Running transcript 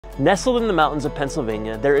Nestled in the mountains of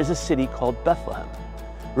Pennsylvania, there is a city called Bethlehem.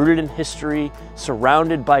 Rooted in history,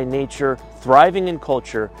 surrounded by nature, thriving in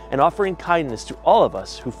culture, and offering kindness to all of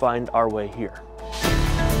us who find our way here.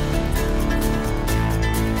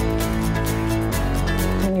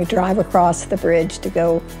 When you drive across the bridge to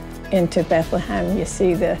go into Bethlehem, you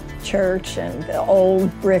see the church and the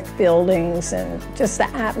old brick buildings and just the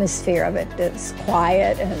atmosphere of it. It's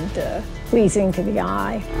quiet and pleasing to the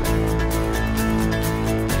eye.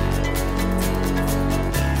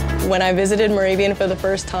 When I visited Moravian for the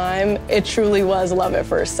first time, it truly was love at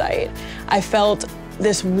first sight. I felt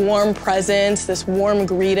this warm presence, this warm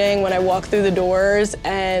greeting when I walked through the doors,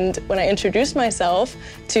 and when I introduced myself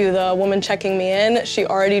to the woman checking me in, she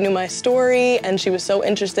already knew my story, and she was so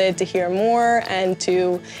interested to hear more and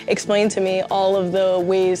to explain to me all of the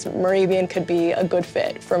ways Moravian could be a good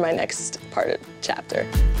fit for my next chapter.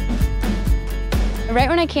 Right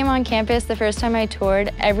when I came on campus, the first time I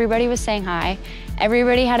toured, everybody was saying hi.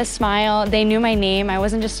 Everybody had a smile. They knew my name. I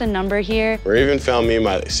wasn't just a number here. Moravian found me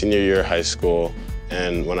my senior year of high school,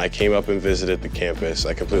 and when I came up and visited the campus,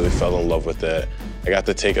 I completely fell in love with it. I got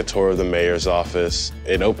to take a tour of the mayor's office.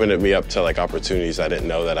 It opened me up to opportunities I didn't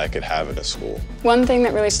know that I could have in a school. One thing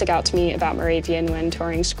that really stuck out to me about Moravian when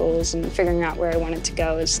touring schools and figuring out where I wanted to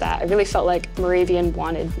go is that I really felt like Moravian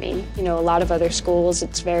wanted me. You know, a lot of other schools,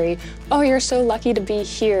 it's very, oh, you're so lucky to be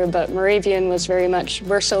here, but Moravian was very much,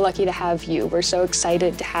 we're so lucky to have you. We're so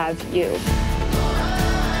excited to have you.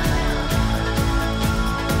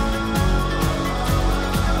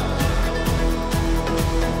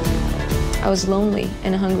 I was lonely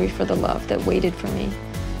and hungry for the love that waited for me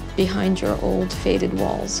behind your old faded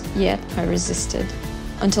walls, yet I resisted.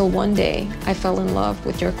 Until one day, I fell in love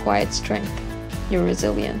with your quiet strength, your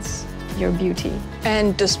resilience, your beauty.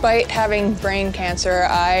 And despite having brain cancer,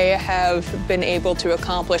 I have been able to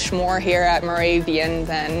accomplish more here at Moravian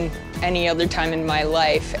than any other time in my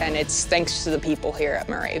life, and it's thanks to the people here at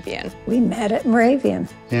Moravian. We met at Moravian.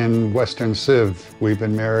 In Western Civ, we've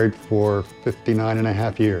been married for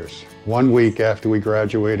 59.5 years. 1 week after we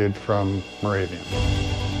graduated from Moravian.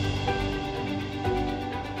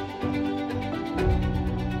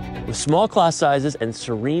 With small class sizes and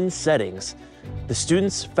serene settings, the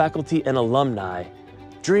students, faculty, and alumni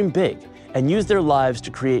dream big and use their lives to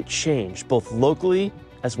create change, both locally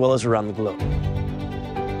as well as around the globe.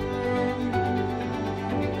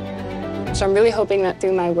 So I'm really hoping that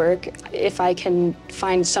through my work, if I can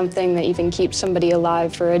find something that even keeps somebody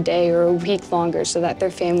alive for a day or a week longer so that their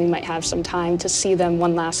family might have some time to see them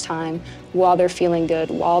one last time while they're feeling good,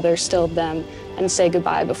 while they're still them, and say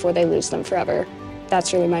goodbye before they lose them forever.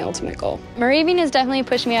 That's really my ultimate goal. Moravian has definitely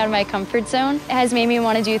pushed me out of my comfort zone. It has made me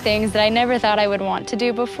want to do things that I never thought I would want to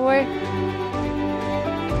do before.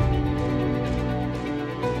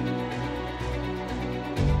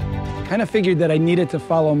 I kind of figured that I needed to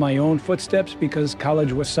follow my own footsteps because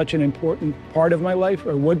college was such an important part of my life,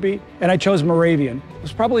 or would be, and I chose Moravian. It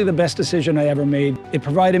was probably the best decision I ever made. It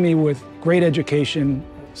provided me with great education,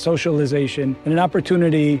 socialization, and an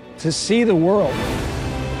opportunity to see the world.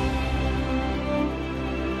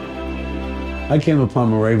 I came upon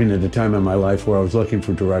Moravian at a time in my life where I was looking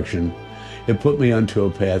for direction. It put me onto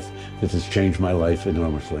a path that has changed my life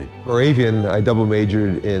enormously. Moravian, I double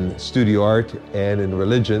majored in studio art and in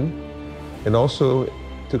religion, and also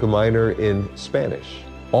took a minor in Spanish.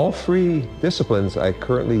 All three disciplines I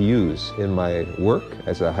currently use in my work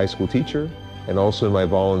as a high school teacher and also in my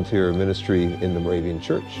volunteer ministry in the Moravian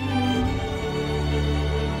Church.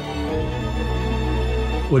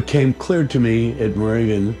 What came clear to me at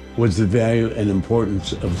Moravian was the value and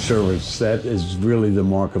importance of service. That is really the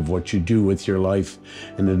mark of what you do with your life,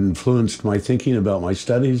 and it influenced my thinking about my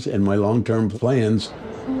studies and my long-term plans.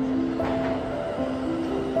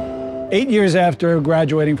 8 years after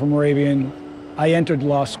graduating from Moravian, I entered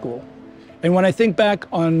law school. And when I think back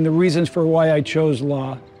on the reasons for why I chose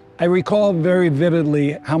law, I recall very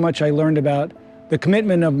vividly how much I learned about the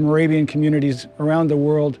commitment of Moravian communities around the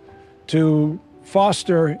world to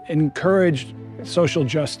foster and encourage social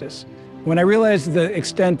justice. When I realized the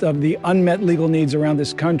extent of the unmet legal needs around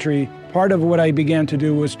this country, part of what I began to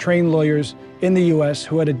do was train lawyers in the U.S.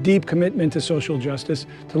 who had a deep commitment to social justice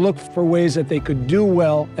to look for ways that they could do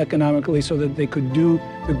well economically so that they could do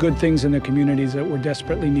the good things in their communities that were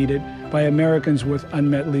desperately needed by Americans with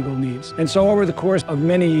unmet legal needs. And so over the course of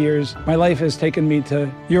many years, my life has taken me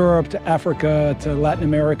to Europe, to Africa, to Latin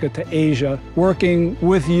America, to Asia, working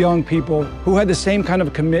with young people who had the same kind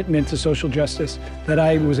of commitment to social justice that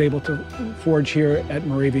I was able to forge here at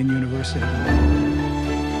Moravian University.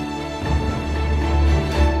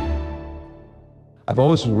 I've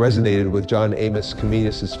always resonated with John Amos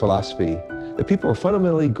Comenius' philosophy The people are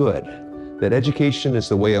fundamentally good, that education is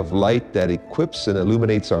the way of light that equips and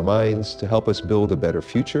illuminates our minds to help us build a better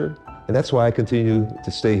future. And that's why I continue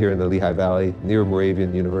to stay here in the Lehigh Valley, near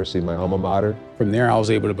Moravian University, my alma mater. From there, I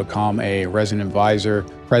was able to become a resident advisor,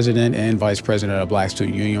 president and vice president of Black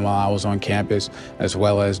Student Union while I was on campus, as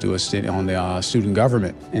well as do a stint on the student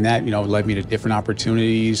government. And that, led me to different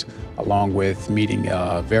opportunities, along with meeting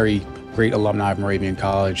a very great alumni of Moravian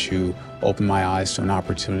College who opened my eyes to an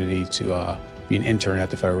opportunity to be an intern at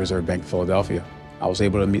the Federal Reserve Bank of Philadelphia. I was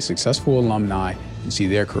able to meet successful alumni and see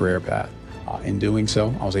their career path. In doing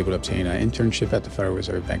so, I was able to obtain an internship at the Federal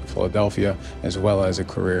Reserve Bank of Philadelphia, as well as a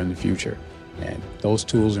career in the future. And those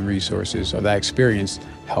tools and resources, or that experience,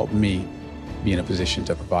 helped me be in a position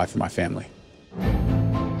to provide for my family.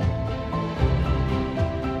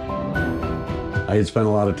 I had spent a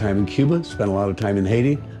lot of time in Cuba, spent a lot of time in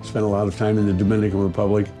Haiti, spent a lot of time in the Dominican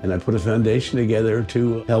Republic, and I put a foundation together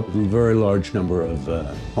to help a very large number of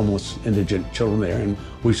homeless indigent children there. And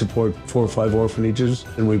we support 4 or 5 orphanages,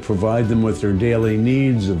 and we provide them with their daily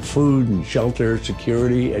needs of food and shelter,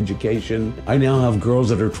 security, education. I now have girls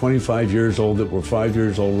that are 25 years old that were 5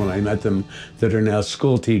 years old when I met them, that are now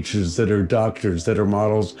school teachers, that are doctors, that are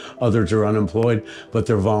models. Others are unemployed, but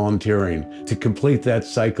they're volunteering. To complete that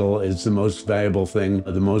cycle is the most valuable thing,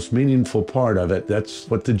 the most meaningful part of it. That's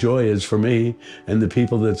what the joy is for me and the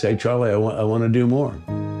people that say, Charlie, I want to do more.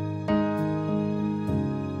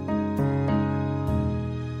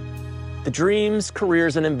 The dreams,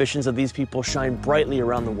 careers, and ambitions of these people shine brightly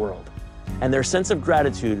around the world, and their sense of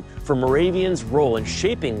gratitude for Moravians' role in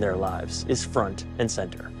shaping their lives is front and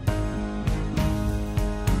center.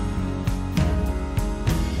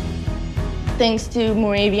 Thanks to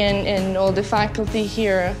Moravian and all the faculty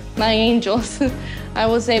here, my angels, I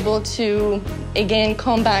was able to again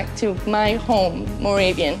come back to my home,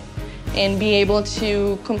 Moravian, and be able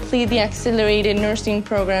to complete the accelerated nursing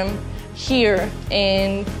program here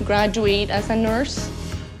and graduate as a nurse.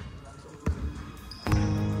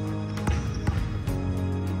 I'm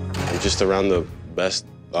just around the best,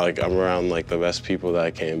 I'm around the best people that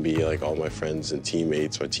I can be, all my friends and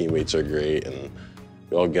teammates. My teammates are great and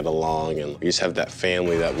we all get along, and we just have that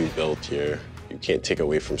family that we built here. You can't take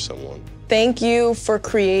away from someone. Thank you for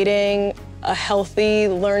creating a healthy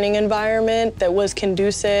learning environment that was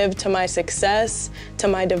conducive to my success, to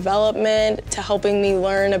my development, to helping me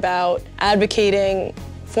learn about advocating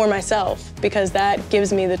for myself, because that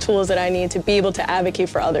gives me the tools that I need to be able to advocate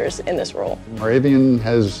for others in this role. Moravian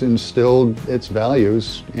has instilled its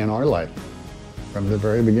values in our life from the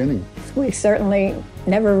very beginning. We certainly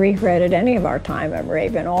never regretted any of our time at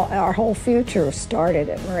Moravian. Our whole future started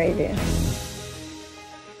at Moravian.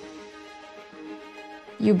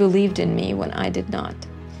 You believed in me when I did not.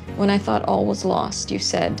 When I thought all was lost, you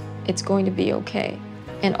said, it's going to be okay.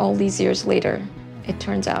 And all these years later, it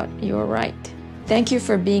turns out you were right. Thank you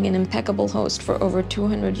for being an impeccable host for over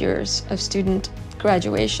 200 years of student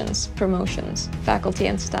graduations, promotions, faculty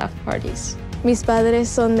and staff parties. Mis padres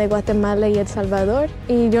son de Guatemala y El Salvador,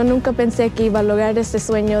 y yo nunca pensé que iba a lograr este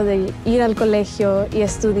sueño de ir al colegio y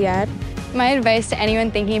estudiar. My advice to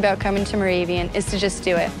anyone thinking about coming to Moravian is to just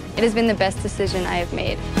do it. It has been the best decision I have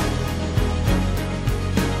made.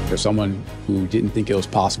 For someone who didn't think it was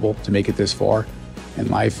possible to make it this far in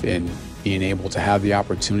life, and being able to have the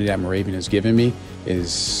opportunity that Moravian has given me,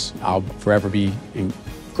 I'll forever be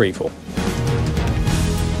grateful.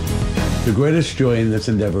 The greatest joy in this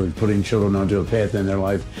endeavor is putting children onto a path in their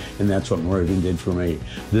life, and that's what Moravian did for me.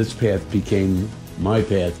 This path became my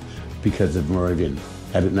path because of Moravian.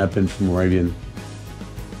 Had it not been for Moravian,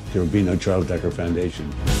 there would be no Charles Decker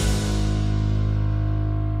Foundation.